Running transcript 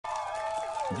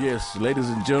Yes, ladies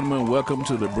and gentlemen, welcome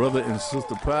to the Brother and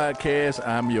Sister Podcast.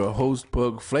 I'm your host,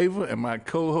 Pug Flavor, and my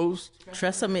co-host,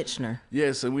 Tressa Mitchner.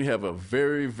 Yes, and we have a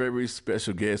very, very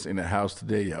special guest in the house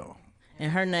today, y'all.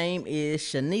 And her name is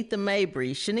Sheneathia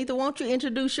Mabry. Sheneathia, won't you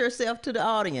introduce yourself to the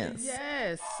audience?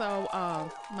 Yes, so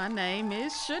my name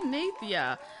is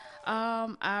Sheneathia.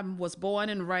 I was born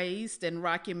and raised in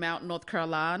Rocky Mount, North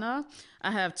Carolina.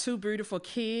 I have two beautiful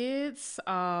kids,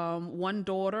 one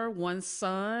daughter, one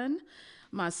son.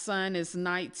 My son is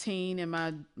 19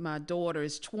 and my daughter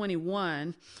is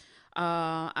 21.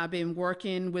 I've been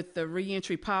working with the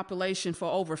Reentry Population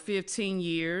for over 15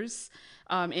 years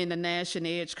in the Nash and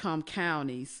Edgecombe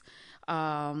counties.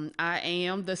 I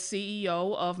am the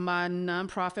CEO of my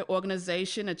nonprofit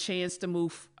organization, A Chance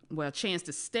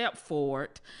to Step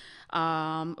Forward,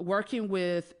 working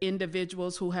with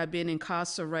individuals who have been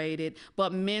incarcerated,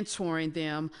 but mentoring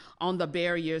them on the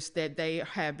barriers that they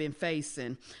have been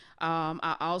facing.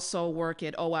 I also work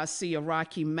at OIC of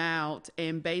Rocky Mount,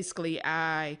 and basically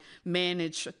I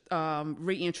manage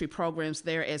reentry programs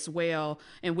there as well,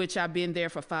 in which I've been there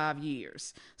for 5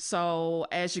 years. So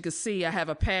as you can see, I have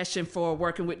a passion for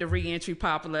working with the reentry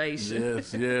population.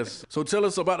 Yes, yes. So tell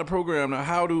us about the program. Now,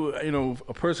 how do,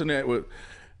 a person that would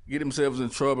get themselves in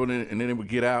trouble and then they would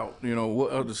get out,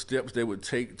 what are the steps they would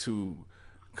take to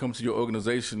come to your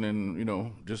organization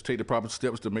and, just take the proper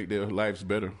steps to make their lives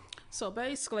better? So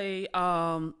basically,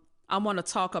 I want to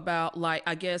talk about,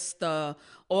 the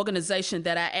organization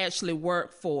that I actually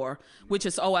work for, which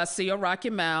is OIC of Rocky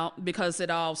Mount, because it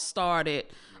all started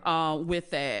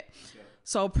with that.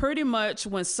 So pretty much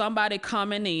when somebody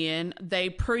coming in, they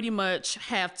pretty much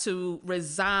have to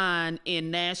resign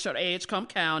in Nash or Edgecombe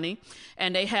County,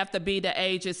 and they have to be the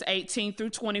ages 18 through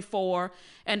 24,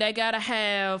 and they got to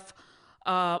have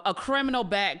a criminal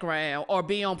background or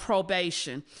be on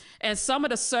probation. And some of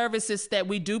the services that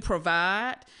we do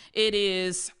provide, it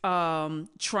is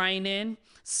training,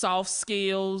 soft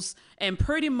skills, and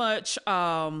pretty much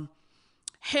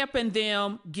helping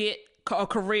them get a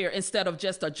career instead of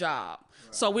just a job.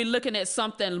 Right. So we're looking at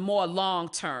something more long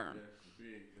term.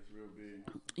 It's real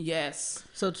big. Yes.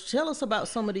 So tell us about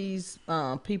some of these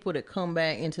people that come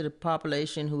back into the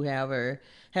population who have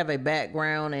a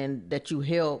background and that you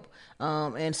help,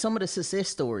 and some of the success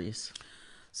stories.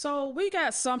 So we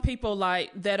got some people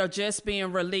that are just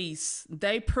being released.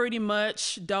 They pretty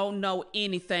much don't know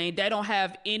anything. They don't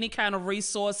have any kind of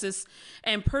resources,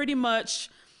 and pretty much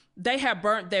they have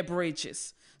burnt their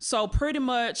bridges. So pretty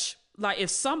much, if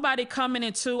somebody coming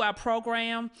into our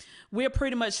program, we're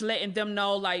pretty much letting them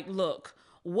know, look,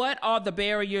 what are the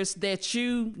barriers that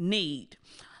you need?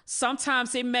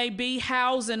 Sometimes it may be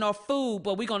housing or food,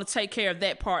 but we're going to take care of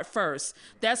that part first.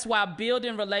 That's why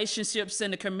building relationships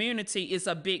in the community is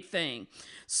a big thing.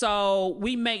 So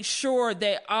we make sure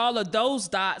that all of those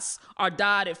dots are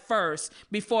dotted first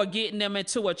before getting them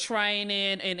into a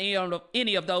training and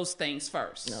any of those things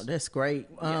first. No, that's great.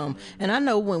 And I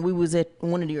know when we was at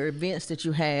one of your events that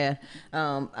you had,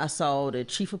 I saw the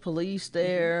chief of police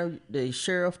there, the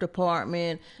sheriff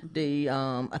department,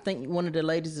 I think one of the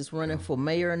ladies is running for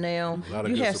mayor now.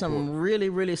 You have some really,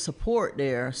 really support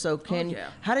there. So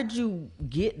how did you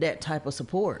get that type of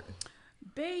support?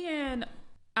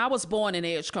 I was born in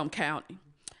Edgecombe County,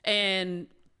 and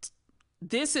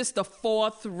this is the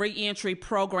 4th reentry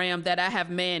program that I have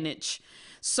managed.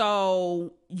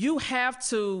 So you have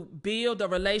to build the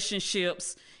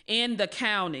relationships in the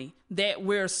county that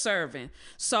we're serving.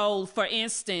 So for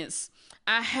instance,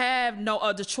 I have no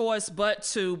other choice but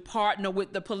to partner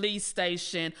with the police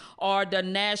station or the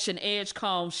Nash and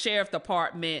Edgecombe Sheriff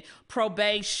Department,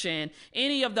 probation,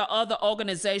 any of the other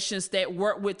organizations that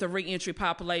work with the reentry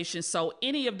population. So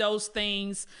any of those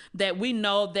things that we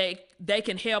know that they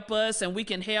can help us and we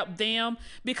can help them,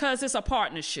 because it's a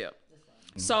partnership.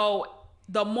 Mm-hmm. So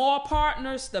the more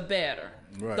partners, the better.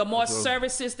 Right. The more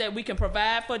services that we can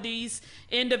provide for these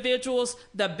individuals,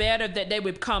 the better that they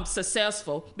will become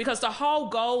successful. Because the whole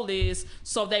goal is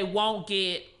so they won't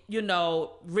get,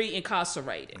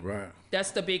 re-incarcerated. Right.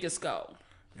 That's the biggest goal.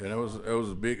 Yeah, it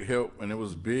was a big help, and it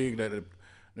was big that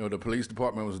the police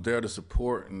department was there to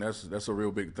support, and that's a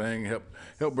real big thing.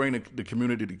 Help bring the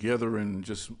community together and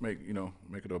just make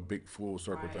it a big full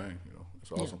circle thing.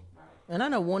 It's awesome. Yeah. And I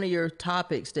know one of your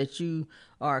topics that you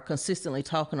are consistently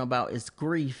talking about is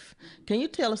grief. Can you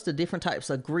tell us the different types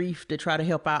of grief to try to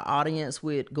help our audience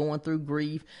with going through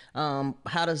grief? How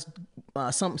does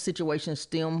some situations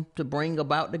stem to bring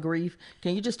about the grief?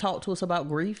 Can you just talk to us about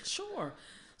grief? Sure.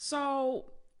 So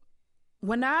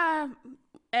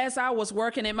as I was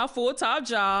working in my full-time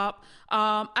job,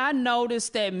 I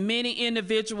noticed that many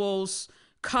individuals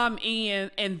come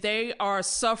in and they are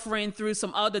suffering through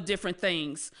some other different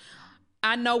things.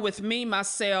 I know with me,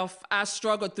 myself, I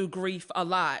struggled through grief a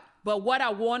lot. But what I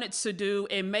wanted to do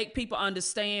and make people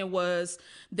understand was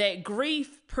that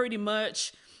grief pretty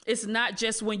much is not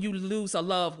just when you lose a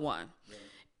loved one.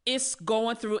 It's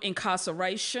going through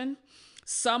incarceration.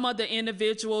 Some of the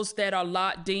individuals that are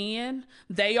locked in,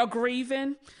 they are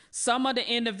grieving. Some of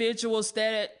the individuals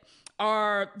that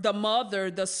are the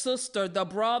mother, the sister, the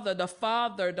brother, the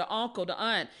father, the uncle, the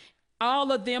aunt,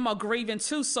 all of them are grieving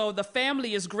too. So the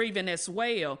family is grieving as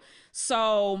well.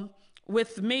 So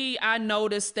with me, I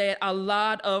noticed that a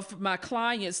lot of my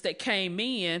clients that came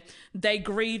in, they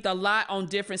grieved a lot on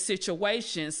different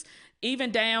situations,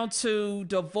 even down to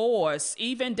divorce,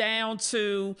 even down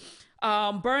to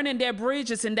burning their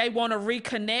bridges, and they want to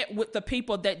reconnect with the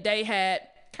people that they had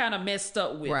kind of messed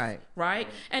up with. Right.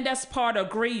 And that's part of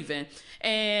grieving.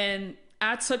 And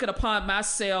I took it upon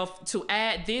myself to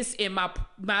add this in my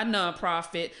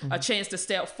nonprofit, A Chance to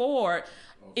Step Forward,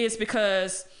 is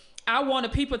because I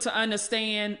wanted people to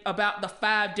understand about the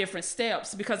 5 different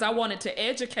steps, because I wanted to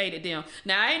educate them.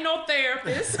 Now, I ain't no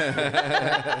therapist,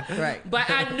 Right. but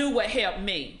I knew what helped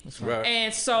me. Right.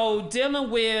 And so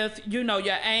dealing with, your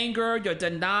anger, your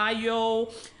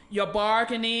denial, your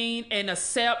bargaining and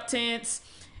acceptance,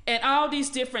 and all these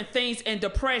different things, and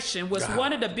depression was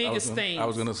one of the biggest things. I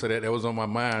was going to say that was on my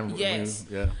mind. Yes.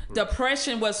 Yeah.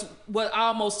 Depression was what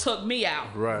almost took me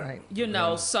out. Right.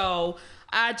 So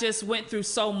I just went through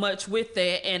so much with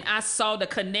that, and I saw the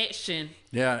connection.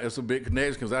 Yeah, it's a big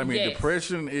connection, because Yes.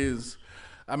 depression is,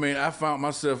 I found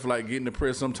myself like getting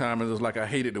depressed sometimes. It was like I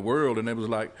hated the world, and it was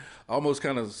like I almost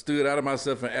kind of stood out of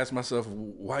myself and asked myself,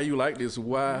 why you like this?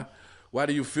 Why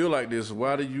do you feel like this?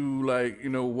 Why do you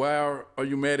why are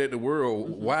you mad at the world?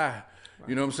 Why?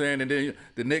 You know what I'm saying? And then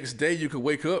the next day you could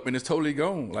wake up and it's totally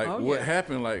gone. Like, what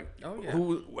happened? Like,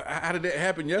 how did that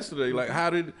happen yesterday? Like, how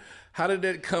did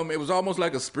that come? It was almost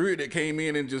like a spirit that came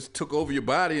in and just took over your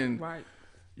body, and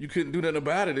you couldn't do nothing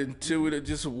about it until it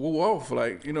just wore off.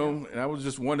 Like, and I was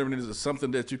just wondering, is it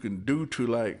something that you can do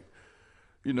to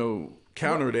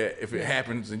counter that if it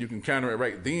happens, and you can counter it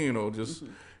right then, or just...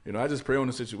 I just pray on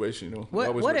the situation.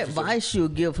 What advice you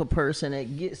give a person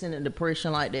that gets in a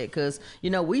depression like that? Because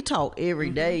we talk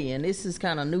every day, and this is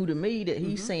kind of new to me that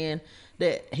he's saying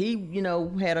that he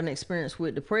had an experience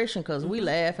with depression, because we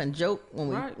laugh and joke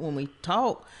when we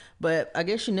talk, but I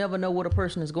guess you never know what a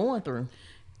person is going through.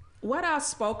 What I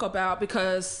spoke about,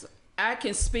 because I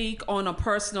can speak on a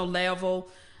personal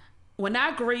level. When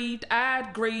I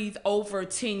grieved over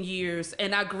 10 years,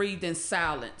 and I grieved in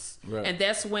silence. Right. And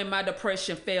that's when my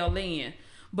depression fell in.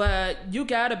 But you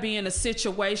got to be in a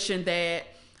situation that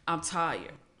I'm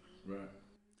tired. Right.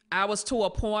 I was to a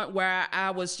point where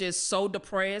I was just so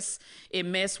depressed. It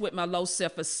messed with my low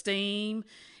self-esteem.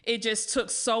 It just took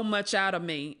so much out of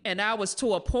me. And I was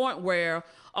to a point where,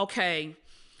 okay,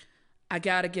 I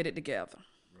got to get it together.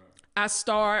 Right. I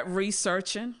started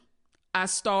researching. I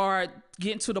started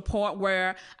getting to the point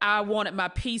where I wanted my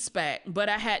peace back, but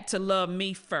I had to love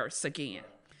me first again.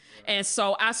 And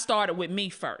so I started with me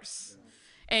first.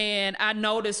 And I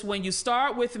noticed when you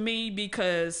start with me,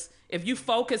 because if you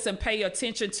focus and pay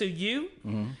attention to you,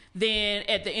 then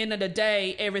at the end of the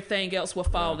day, everything else will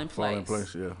fall in place.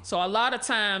 So a lot of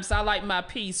times I like my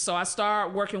peace, so I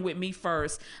start working with me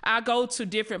first. I go to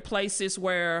different places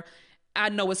where I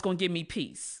know it's going to give me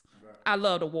peace. I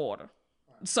love the water.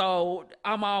 So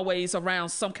I'm always around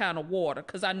some kind of water,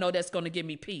 because I know that's going to give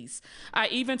me peace. I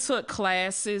even took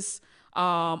classes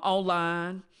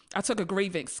online. I took a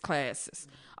grievance classes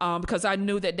because I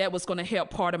knew that was going to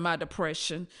help part of my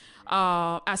depression.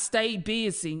 I stayed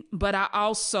busy, but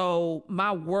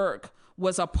my work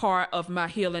was a part of my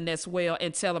healing as well,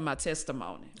 and telling my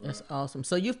testimony. That's awesome.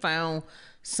 So you found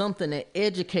something that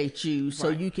educates you so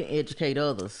you can educate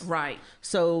others. Right.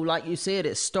 So like you said,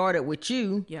 it started with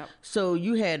you. Yep. So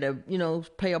you had to,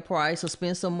 pay a price or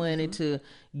spend some money to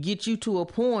get you to a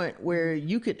point where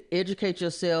you could educate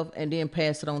yourself and then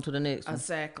pass it on to the next one.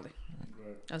 Exactly.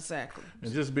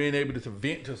 And just being able to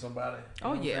vent to somebody.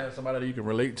 Somebody that you can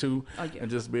relate to. And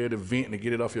just be able to vent and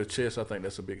get it off your chest. I think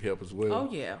that's a big help as well. Oh,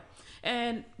 yeah.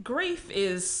 And grief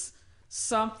is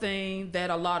something that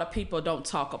a lot of people don't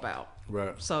talk about.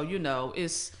 Right. So,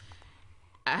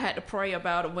 I had to pray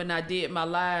about it when I did my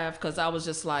live, because I was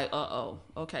just like,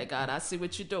 okay, God, I see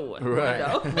what you're doing. Right.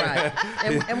 Right.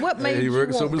 And what made you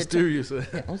want so mysterious.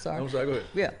 I'm sorry. Go ahead.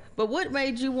 Yeah. But what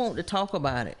made you want to talk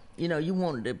about it? You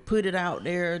wanted to put it out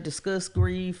there, discuss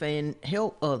grief, and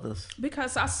help others.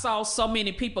 Because I saw so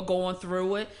many people going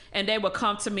through it, and they would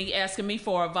come to me asking me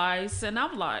for advice, and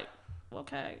I'm like,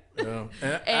 okay. Yeah.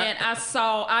 And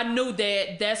I knew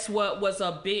that that's what was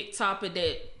a big topic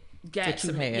that got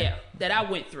to me. Yeah, that I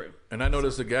went through. And I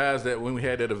noticed the guys that when we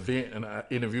had that event and I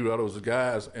interviewed all those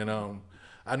guys, and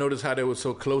I noticed how they were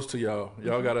so close to y'all.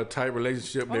 Y'all got a tight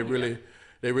relationship.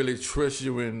 They really trust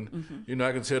you, and you know,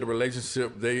 I can tell the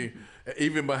relationship. They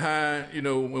even behind, you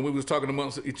know, when we was talking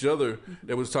amongst each other,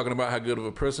 they was talking about how good of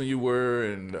a person you were,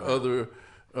 and the other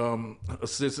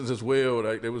assistants as well.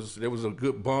 Like there was a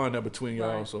good bond there between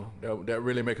y'all. So that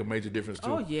really make a major difference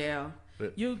too. Oh yeah,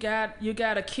 you got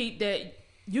to keep that.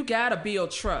 You got to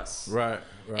build trust. Right.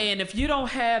 And if you don't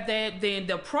have that, then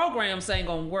the programs ain't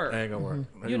gonna work.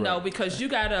 You know, because you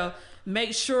got to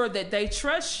make sure that they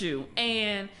trust you,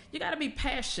 and you got to be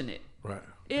passionate. Right.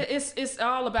 It's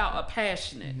all about a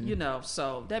passionate, you know.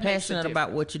 So that makes passionate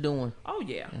about what you're doing. Oh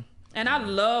yeah. And I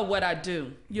love what I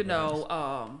do. You know,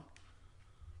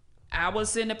 I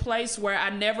was in a place where I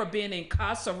never been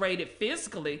incarcerated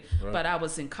physically, but I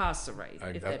was incarcerated.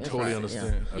 I totally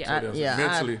understand.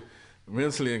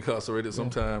 Mentally incarcerated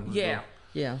sometimes. Yeah.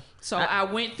 Yeah. So I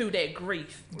went through that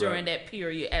grief during that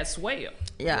period as well.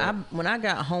 Yeah. When I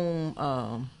got home,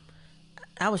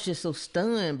 I was just so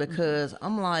stunned because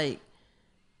I'm like,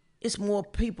 it's more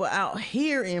people out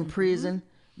here in prison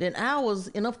than I was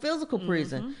in a physical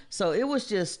prison. So it was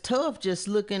just tough just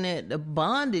looking at the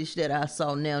bondage that I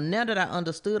saw. Now that I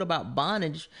understood about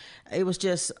bondage, it was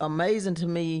just amazing to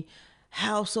me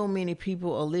how so many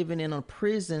people are living in a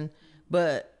prison,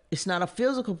 but it's not a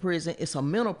physical prison, it's a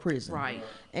mental prison. Right.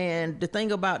 And the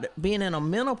thing about being in a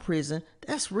mental prison,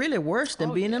 that's really worse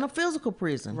than being in a physical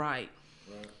prison. Right.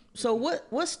 So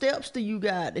what steps do you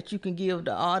got that you can give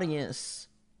the audience,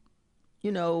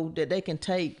 you know, that they can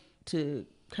take to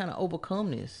kind of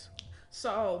overcome this?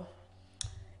 So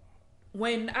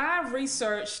when I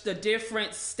researched the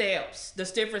different steps, the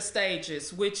different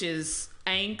stages, which is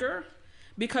anger,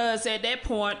 because at that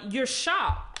point you're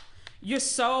shocked. You're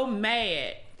so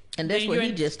mad. And that's what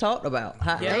he just talked about,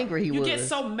 how angry he was. You get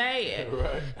so mad.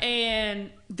 And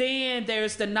then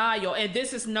there's denial. And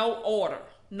this is no order.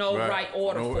 No right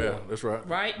order for it. Yeah, that's right.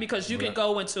 Right? Because you can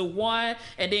go into one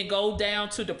and then go down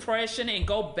to depression and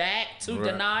go back to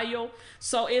denial.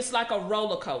 So it's like a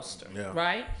roller coaster.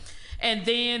 Right? And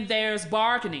then there's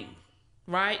bargaining.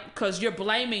 Right? Because you're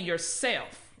blaming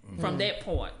yourself from that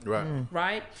point.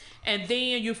 Right? And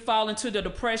then you fall into the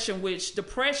depression, which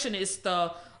depression is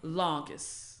the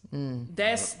longest.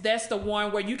 That's the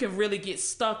one where you can really get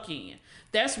stuck in.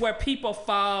 That's where people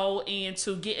fall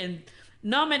into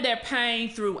numbing their pain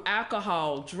through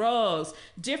alcohol, drugs,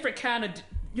 different kind of,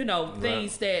 you know,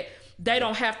 things that they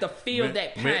don't have to feel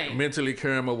that pain. Mentally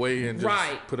carry them away and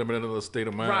just put them in another state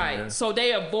of mind. Right. Yeah. So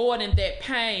they avoiding that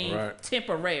pain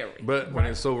temporary. But when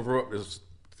it's sober up, it's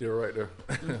still right there.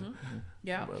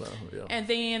 Yeah. And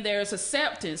then there's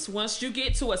acceptance. Once you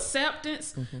get to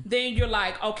acceptance, then you're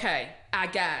like, okay, I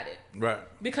got it. Right.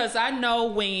 Because I know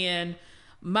when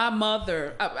my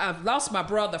mother, I've lost my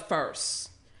brother first.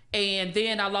 And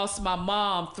then I lost my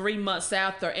mom 3 months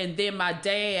after. And then my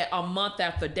dad a month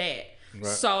after that. Right.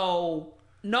 So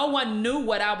no one knew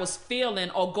what I was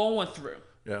feeling or going through.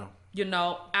 Yeah. You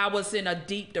know, I was in a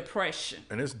deep depression.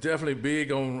 And it's definitely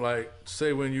big on, like,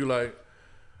 say when you like,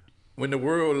 when the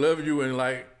world loves you and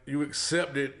like you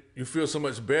accept it, you feel so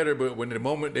much better. But when the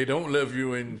moment they don't love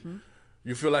you and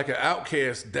you feel like an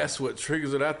outcast, that's what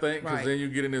triggers it, I think. Because then you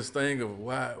get in this thing of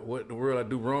what in the world I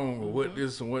do wrong, or what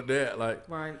this and what that, like.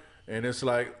 Right. And it's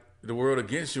like the world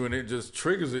against you, and it just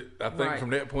triggers it. I think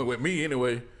from that point with me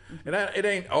anyway. And it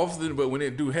ain't often, but when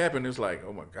it do happen, it's like,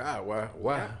 oh my God,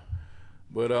 why? Yeah.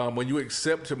 But when you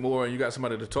accept it more and you got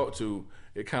somebody to talk to,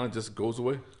 it kind of just goes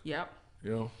away. Yep.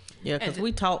 You know. Yeah, because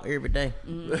we talk every day.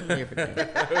 Every day.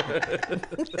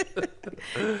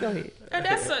 Go ahead. And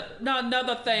that's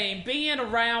another thing, being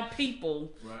around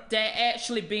people that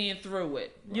actually been through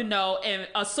it, you know, and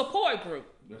a support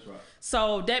group. That's right.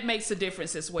 So that makes a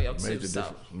difference as well, too.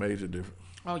 Major difference.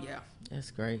 Oh, yeah.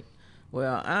 That's great.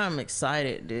 Well, I'm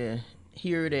excited to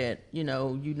hear that, you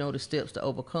know the steps to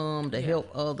overcome, to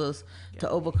help others to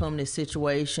overcome this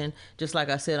situation. Just like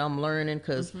I said, I'm learning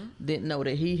because didn't know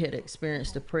that he had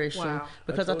experienced depression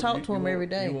because I talk to him every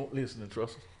day. You won't listen to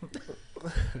trust him.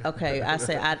 Okay, I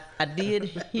say I did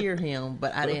hear him,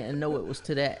 but I didn't know it was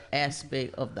to that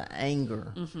aspect of the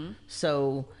anger.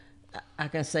 So I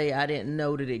can say I didn't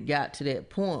know that it got to that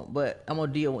point, but I'm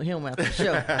gonna deal with him after the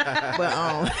show.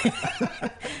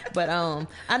 but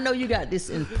I know you got this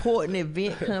important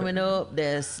event coming up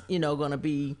that's gonna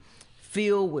be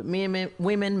filled with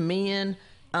women, men.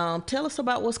 Tell us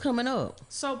about what's coming up.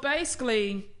 So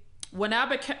basically, when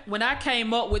I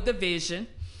came up with the vision,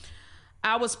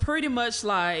 I was pretty much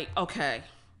like, okay,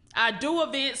 I do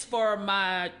events for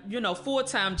my,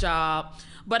 full-time job,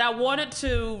 but I wanted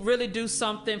to really do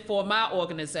something for my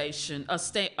organization, a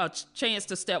chance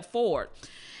to step forward.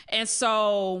 And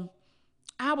so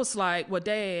I was like, well,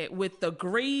 Dad, with the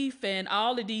grief and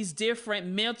all of these different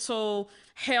mental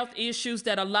health issues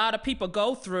that a lot of people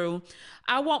go through,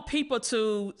 I want people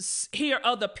to hear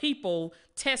other people's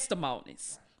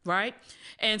testimonies, right?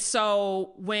 And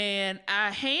so when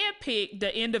I handpicked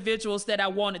the individuals that I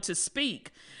wanted to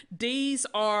speak, these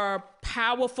are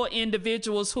powerful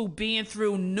individuals who've been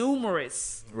through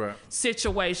numerous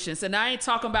situations. And I ain't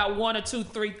talking about one or two,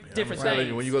 three different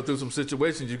things. When you go through some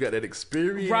situations, you got that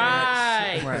experience.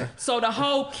 Right. So the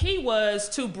whole key was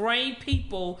to bring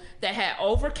people that had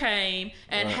overcame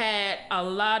and had a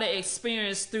lot of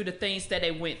experience through the things that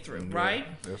they went through, right?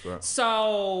 That's right.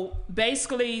 So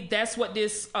basically, that's what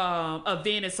this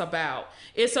event is about.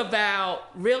 It's about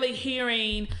really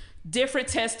hearing different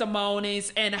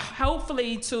testimonies and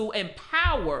hopefully to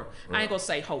empower, I ain't gonna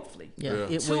say hopefully,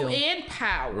 to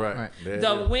empower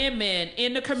the women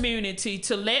in the community,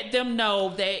 to let them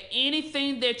know that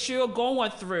anything that you're going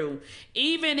through,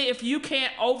 even if you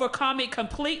can't overcome it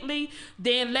completely,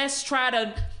 then let's try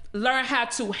to learn how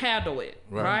to handle it,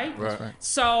 right?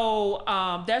 So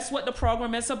that's what the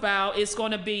program is about. It's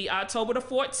going to be October the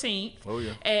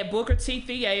 14th at Booker T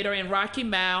Theater in Rocky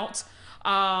Mount.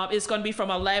 It's going to be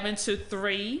from 11 to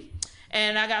 3.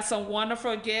 And I got some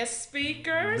wonderful guest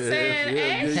speakers.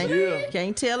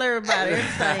 Can't tell everybody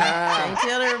everything. Can't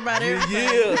tell everybody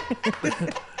everything.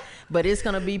 But it's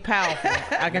going to be powerful.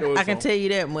 I can tell you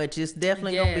that much. It's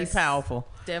definitely going to be powerful.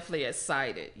 Definitely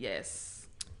excited, yes.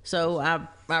 So I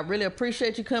really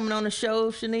appreciate you coming on the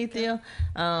show, Sheneathia.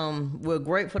 We're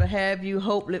grateful to have you.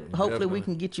 Hopefully we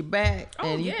can get you back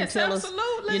and you can tell us, a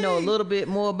little bit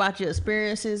more about your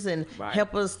experiences and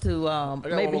help us to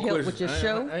maybe help with your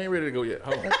show. I ain't ready to go yet.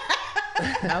 Hold on.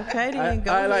 Okay, then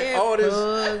go I like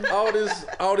ahead,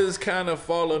 all this kind of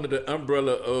fall under the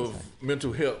umbrella of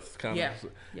mental health kind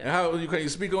of. And how can you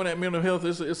speak on that mental health?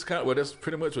 It's kind of that's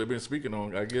pretty much what I've been speaking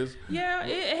on, I guess. Yeah,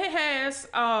 it has.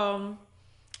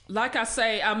 Like I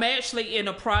say, I'm actually in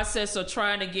the process of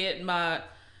trying to get my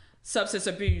substance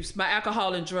abuse, my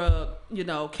alcohol and drug,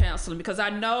 counseling, because I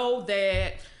know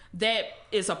that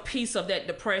is a piece of that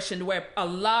depression where a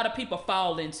lot of people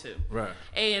fall into. Right.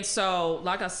 And so,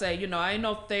 like I say, I ain't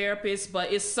no therapist,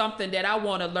 but it's something that I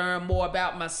want to learn more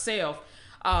about myself.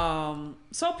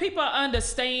 So people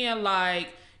understand, like,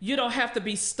 you don't have to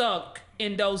be stuck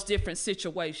in those different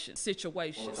situations.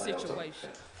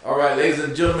 All right, ladies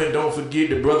and gentlemen, don't forget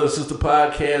the Brother and Sister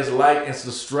Podcast. Like and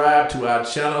subscribe to our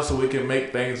channel so we can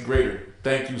make things greater.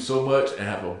 Thank you so much and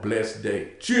have a blessed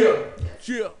day. Cheer.